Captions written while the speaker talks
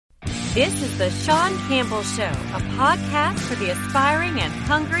This is the Sean Campbell Show, a podcast for the aspiring and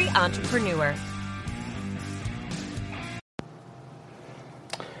hungry entrepreneur.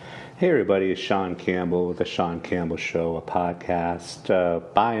 Hey everybody, it's Sean Campbell with the Sean Campbell Show, a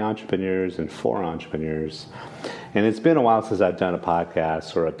podcast by entrepreneurs and for entrepreneurs. And it's been a while since I've done a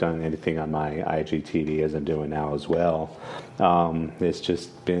podcast or I've done anything on my IGTV as I'm doing now as well. It's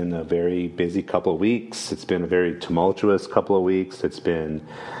just been a very busy couple of weeks. It's been a very tumultuous couple of weeks. It's been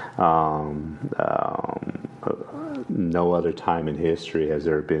no other time in history has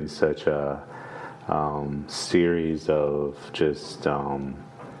there been such a series of just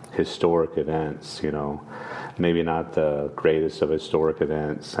historic events, maybe not the greatest of historic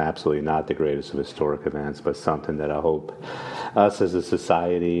events, absolutely not the greatest of historic events, but something that I hope us as a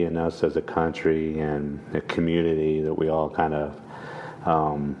society and us as a country and a community that we all kind of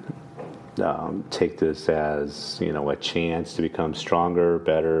take this as, a chance to become stronger,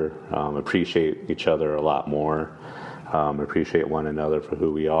 better, appreciate each other a lot more, appreciate one another for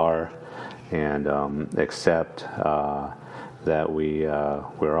who we are, and accept that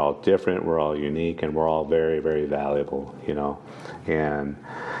we're all different, we're all unique, and we're all very, very valuable, and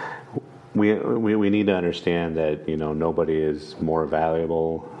we need to understand that, nobody is more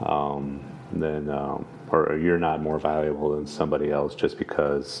valuable than, or you're not more valuable than somebody else just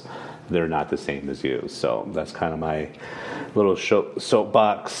because they're not the same as you. So that's kind of my little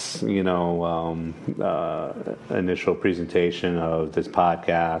soapbox, initial presentation of this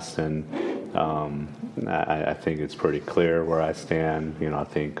podcast, and I think it's pretty clear where I stand. I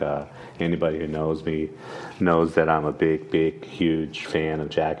think anybody who knows me knows that I'm a big, huge fan of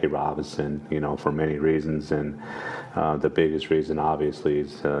Jackie Robinson, for many reasons, and the biggest reason, obviously,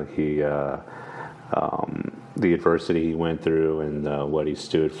 is the adversity he went through and what he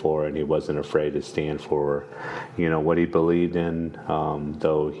stood for, and he wasn't afraid to stand for, what he believed in,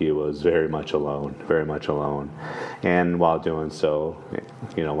 though he was very much alone. And while doing so,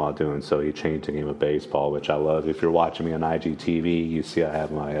 he changed the game of baseball, which I love. If you're watching me on IGTV, you see I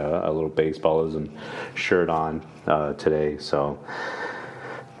have my a little baseballism shirt on today. So,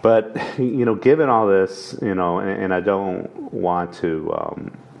 but given all this, and I don't want to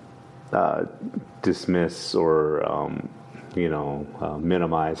dismiss or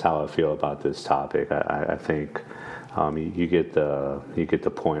minimize how I feel about this topic. I think you get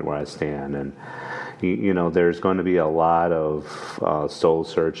the point where I stand, and there's going to be a lot of soul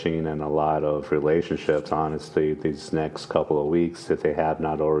searching and a lot of relationships, honestly, these next couple of weeks, if they have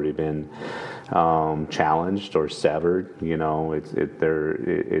not already been challenged or severed.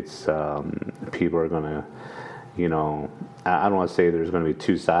 It's people are going to. I don't want to say there's going to be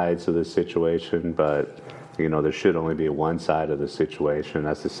two sides of this situation, but, there should only be one side of the situation.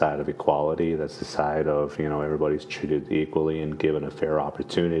 That's the side of equality. That's the side of, everybody's treated equally and given a fair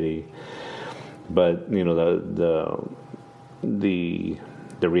opportunity. But, the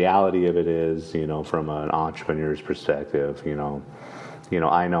reality of it is, from an entrepreneur's perspective, I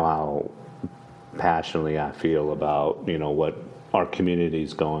know how passionately I feel about, what our community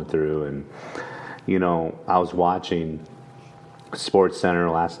is going through. And, I was watching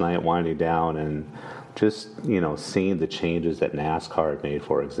SportsCenter last night winding down, and just, seeing the changes that NASCAR had made,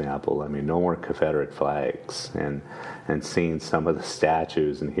 for example. I mean, no more Confederate flags, and seeing some of the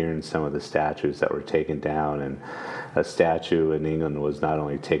statues and hearing some of the statues that were taken down. And a statue in England was not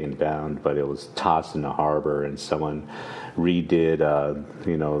only taken down, but it was tossed in the harbor, and someone redid,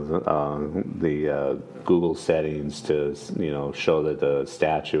 the Google settings to, show that the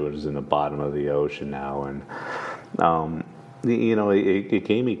statue is in the bottom of the ocean now. And, it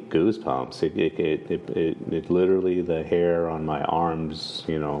gave me goosebumps. It literally, the hair on my arms,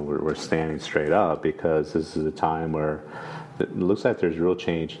 were standing straight up, because this is a time where it looks like there's real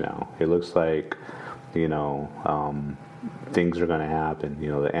change now. It looks like, things are going to happen.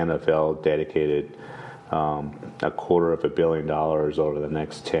 The NFL dedicated $250 million over the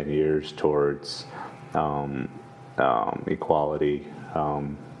next 10 years towards equality,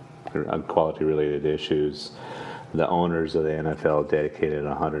 equality-related issues. The owners of the NFL dedicated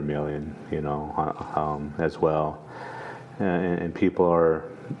 $100 million, as well. And people are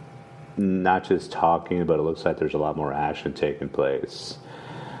not just talking, but it looks like there's a lot more action taking place.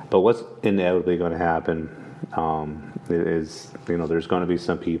 But what's inevitably going to happen is, there's going to be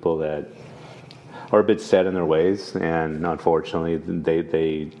some people that are a bit set in their ways, and unfortunately,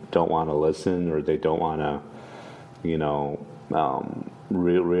 they don't want to listen, or they don't want to,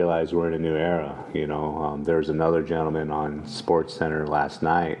 realize we're in a new era. There's another gentleman on SportsCenter last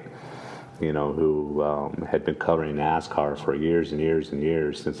night, who had been covering NASCAR for years and years and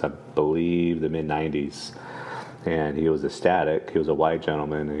years, since I believe the mid-'90s. And he was ecstatic. He was a white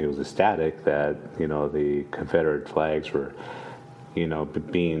gentleman, and he was ecstatic that, you know, the Confederate flags were, you know,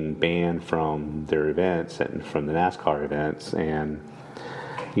 being banned from their events and from the NASCAR events. And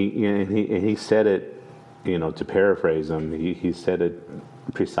he said it, you know, to paraphrase him, he said it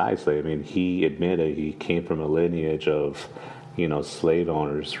precisely. I mean, he admitted he came from a lineage of, you know, slave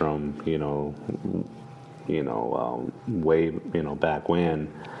owners from, way, you know, back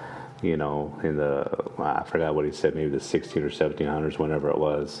when, you know, in the, I forgot what he said, maybe the 16 or 1700s, whenever it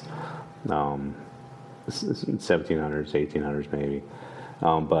was, 1700s, 1800s maybe.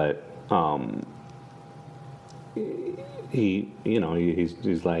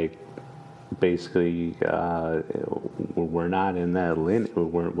 He's like, basically, we're not in that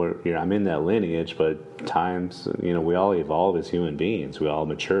I'm in that lineage, but times, you know, we all evolve as human beings. We all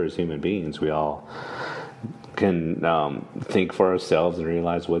mature as human beings. We all can think for ourselves and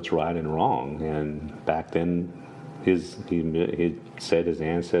realize what's right and wrong. And back then, he said his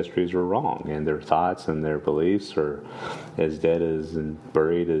ancestries were wrong, and their thoughts and their beliefs are as dead as and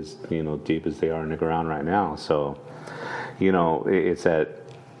buried as, you know, deep as they are in the ground right now. So, you know, it's that.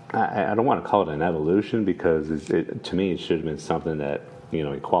 I don't want to call it an evolution, because to me it should have been something that, you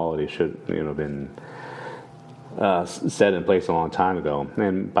know, equality should, you know, been set in place a long time ago.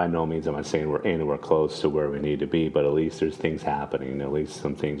 And by no means am I saying we're anywhere close to where we need to be, but at least there's things happening. At least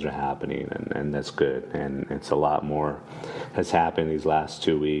some things are happening, and that's good. And it's a lot more has happened these last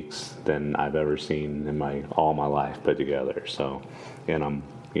 2 weeks than I've ever seen in all my life put together. So, and I'm,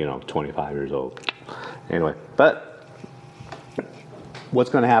 you know, 25 years old. Anyway, but what's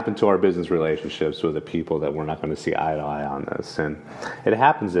going to happen to our business relationships with the people that we're not going to see eye to eye on this? And it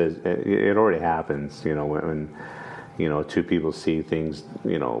happens, it already happens, you know, when, you know, two people see things,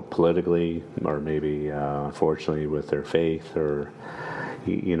 you know, politically, or maybe, unfortunately, with their faith, or,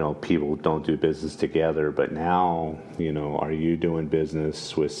 you know, people don't do business together. But now, you know, are you doing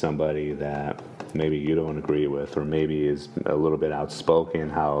business with somebody that maybe you don't agree with, or maybe is a little bit outspoken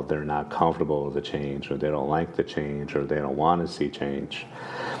how they're not comfortable with the change, or they don't like the change, or they don't want to see change?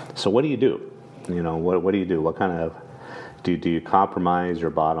 So what do you do? You know, what do you do? What kind of do you compromise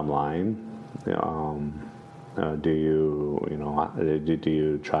your bottom line? Do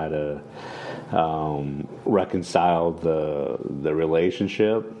you try to reconcile the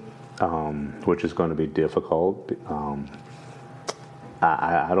relationship, which is going to be difficult?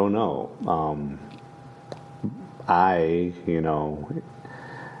 I don't know.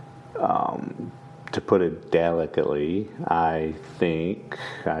 To put it delicately, I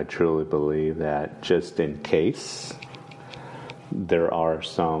truly believe that just in case there are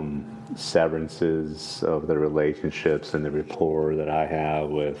some severances of the relationships and the rapport that I have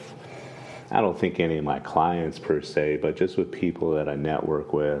with, I don't think any of my clients per se, but just with people that I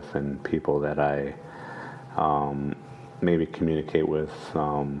network with and people that I maybe communicate with,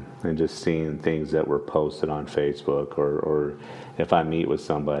 and just seeing things that were posted on Facebook, or if I meet with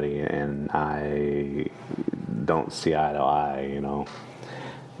somebody and I don't see eye to eye, you know,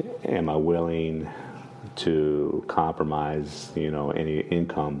 am I willing to compromise, you know, any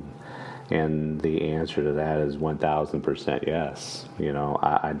income? And the answer to that is 1,000% yes. You know,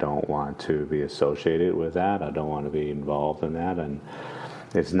 I don't want to be associated with that. I don't want to be involved in that, and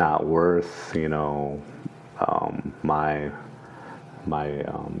it's not worth, you know,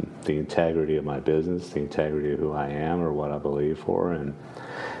 the integrity of my business, the integrity of who I am or what I believe for. And,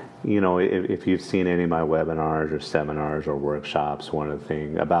 you know, if you've seen any of my webinars or seminars or workshops, one of the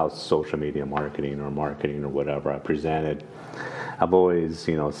things about social media marketing or whatever I presented, I've always,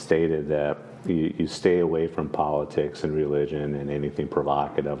 you know, stated that you stay away from politics and religion and anything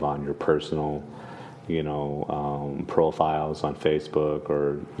provocative on your personal, you know, profiles on Facebook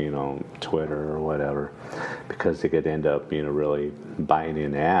or, you know, Twitter or whatever, because it could end up, you know, really biting you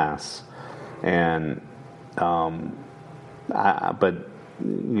in the ass. And,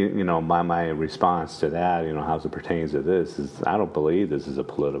 my response to that, you know, how it pertains to this is, I don't believe this is a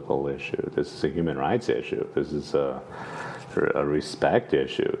political issue. This is a human rights issue. This is a respect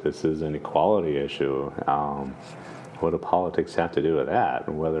issue. This is an equality issue. What do politics have to do with that?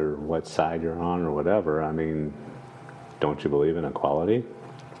 Whether what side you're on or whatever. I mean, don't you believe in equality?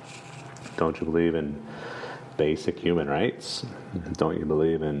 Don't you believe in basic human rights? Don't you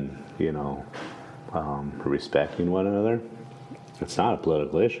believe in, you know, respecting one another? It's not a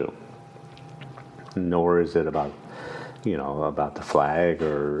political issue. Nor is it about, you know, about the flag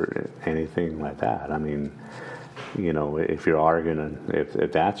or anything like that. I mean, you know, if you're arguing,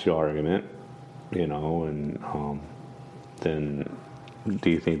 if that's your argument, you know, and then do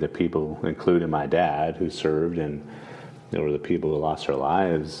you think that people, including my dad who served, and or the people who lost their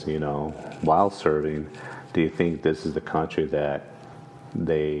lives, you know, while serving, do you think this is the country that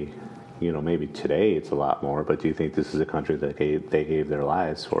they, maybe today it's a lot more, but do you think this is a country that they gave their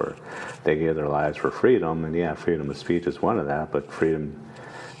lives for? They gave their lives for freedom, and yeah, freedom of speech is one of that, but freedom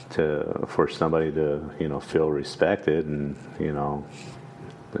for somebody to, feel respected, and,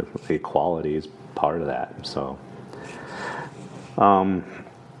 equality is part of that. So, are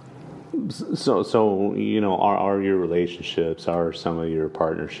your relationships, are some of your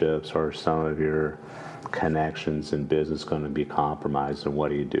partnerships, are some of your connections in business going to be compromised, and what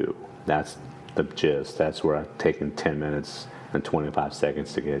do you do? That's the gist. That's where I've taken 10 minutes and 25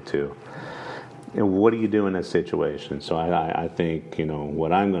 seconds to get to. And what do you do in that situation? So I think,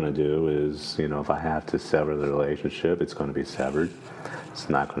 what I'm going to do is, if I have to sever the relationship, it's going to be severed. It's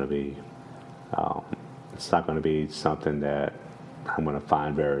not going to be something that I'm going to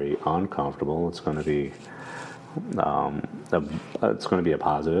find very uncomfortable. It's going to be it's going to be a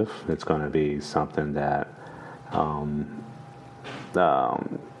positive. It's going to be something that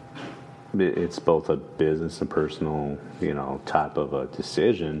it's both a business and personal, type of a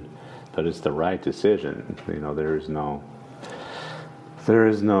decision, but it's the right decision. There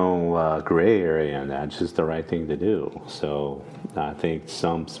is no gray area in that. It's just the right thing to do. So I think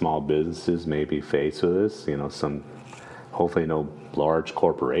some small businesses may be faced with this. Hopefully no large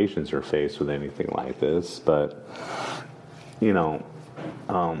corporations are faced with anything like this. But,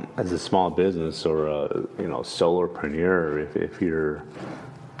 as a small business or a, solopreneur, if you're,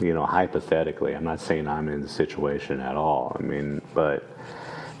 hypothetically, I'm not saying I'm in the situation at all. But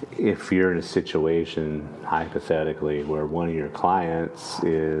if you're in a situation, hypothetically, where one of your clients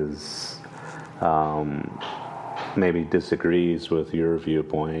is maybe disagrees with your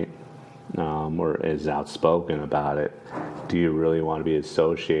viewpoint, or is outspoken about it, do you really want to be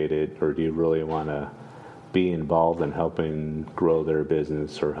associated, or do you really want to be involved in helping grow their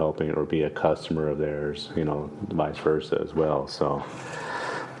business, or helping, or be a customer of theirs, vice versa as well? So,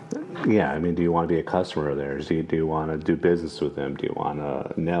 yeah, do you want to be a customer of theirs? Do you want to do business with them? Do you want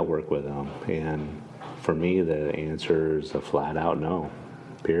to network with them? And for me, the answer is a flat out no,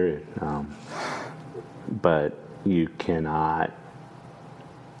 period. But you cannot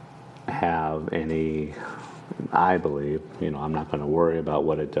have any, I believe, I'm not going to worry about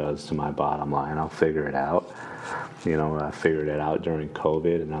what it does to my bottom line. I'll figure it out. I figured it out during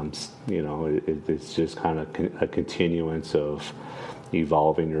COVID, and it's just kind of a continuance of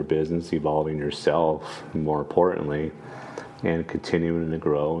evolving your business, evolving yourself, more importantly, and continuing to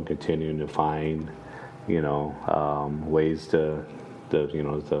grow and continuing to find, ways to,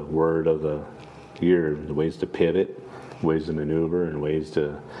 the word of the year, ways to pivot, ways to maneuver, and ways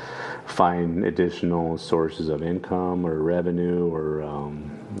to find additional sources of income or revenue, or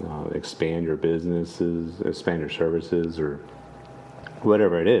expand your businesses, expand your services, or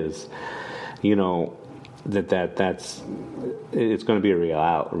whatever it is. That's it's going to be a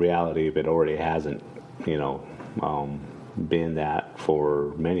reality if it already hasn't, been that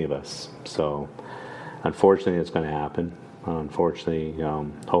for many of us. So, unfortunately, it's going to happen. Unfortunately,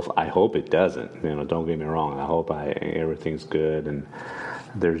 I hope it doesn't. Don't get me wrong. I hope everything's good and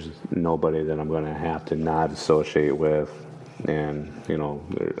there's nobody that I'm going to have to not associate with. And,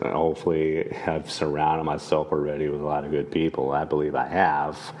 hopefully I've surrounded myself already with a lot of good people. I believe I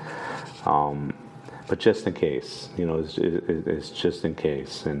have. But just in case, it's just in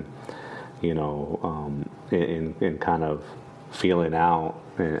case. And, in kind of feeling out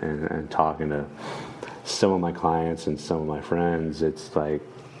and talking to some of my clients and some of my friends, it's like,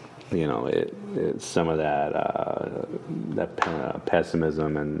 it's some of that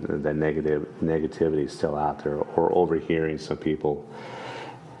pessimism and that negativity is still out there, or overhearing some people,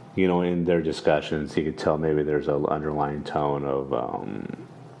 in their discussions, you could tell maybe there's an underlying tone of,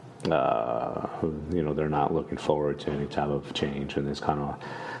 they're not looking forward to any type of change, and they just kind of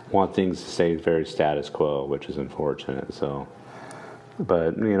want things to stay very status quo, which is unfortunate. So,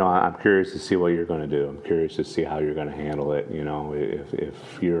 but I'm curious to see what you're going to do. I'm curious to see how you're going to handle it. If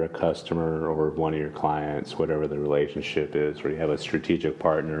you're a customer or one of your clients, whatever the relationship is, or you have a strategic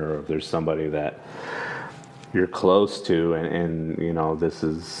partner, or if there's somebody that you're close to, and this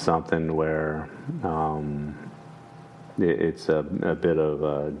is something where it's a bit of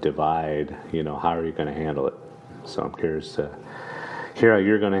a divide. How are you going to handle it? So I'm curious to hear how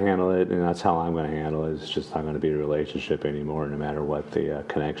you're going to handle it, and that's how I'm going to handle it. It's just not going to be a relationship anymore, no matter what the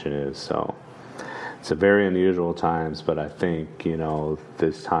connection is. So it's a very unusual times, but I think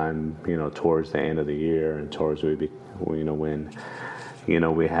this time, towards the end of the year, and towards when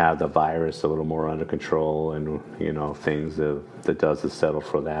we have the virus a little more under control, and things the dust has settled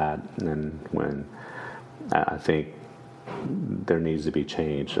for that, and when I think there needs to be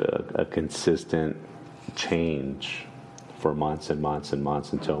change, a consistent change for months and months and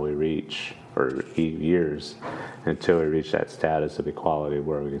months until we reach, or years, until we reach that status of equality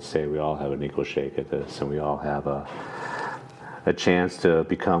where we can say we all have an equal shake at this, and we all have a chance to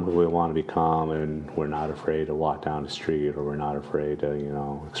become who we want to become, and we're not afraid to walk down the street, or we're not afraid to,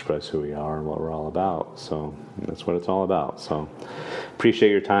 express who we are and what we're all about. So that's what it's all about. So appreciate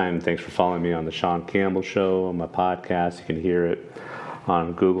your time. Thanks for following me on the Sean Campbell Show, on my podcast. You can hear it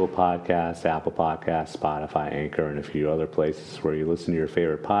on Google Podcasts, Apple Podcasts, Spotify, Anchor, and a few other places where you listen to your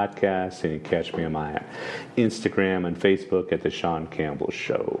favorite podcasts. And you can catch me on my Instagram and Facebook at The Sean Campbell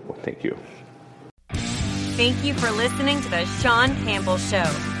Show. Thank you. Thank you for listening to The Sean Campbell Show.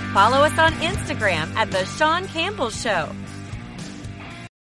 Follow us on Instagram at The Sean Campbell Show.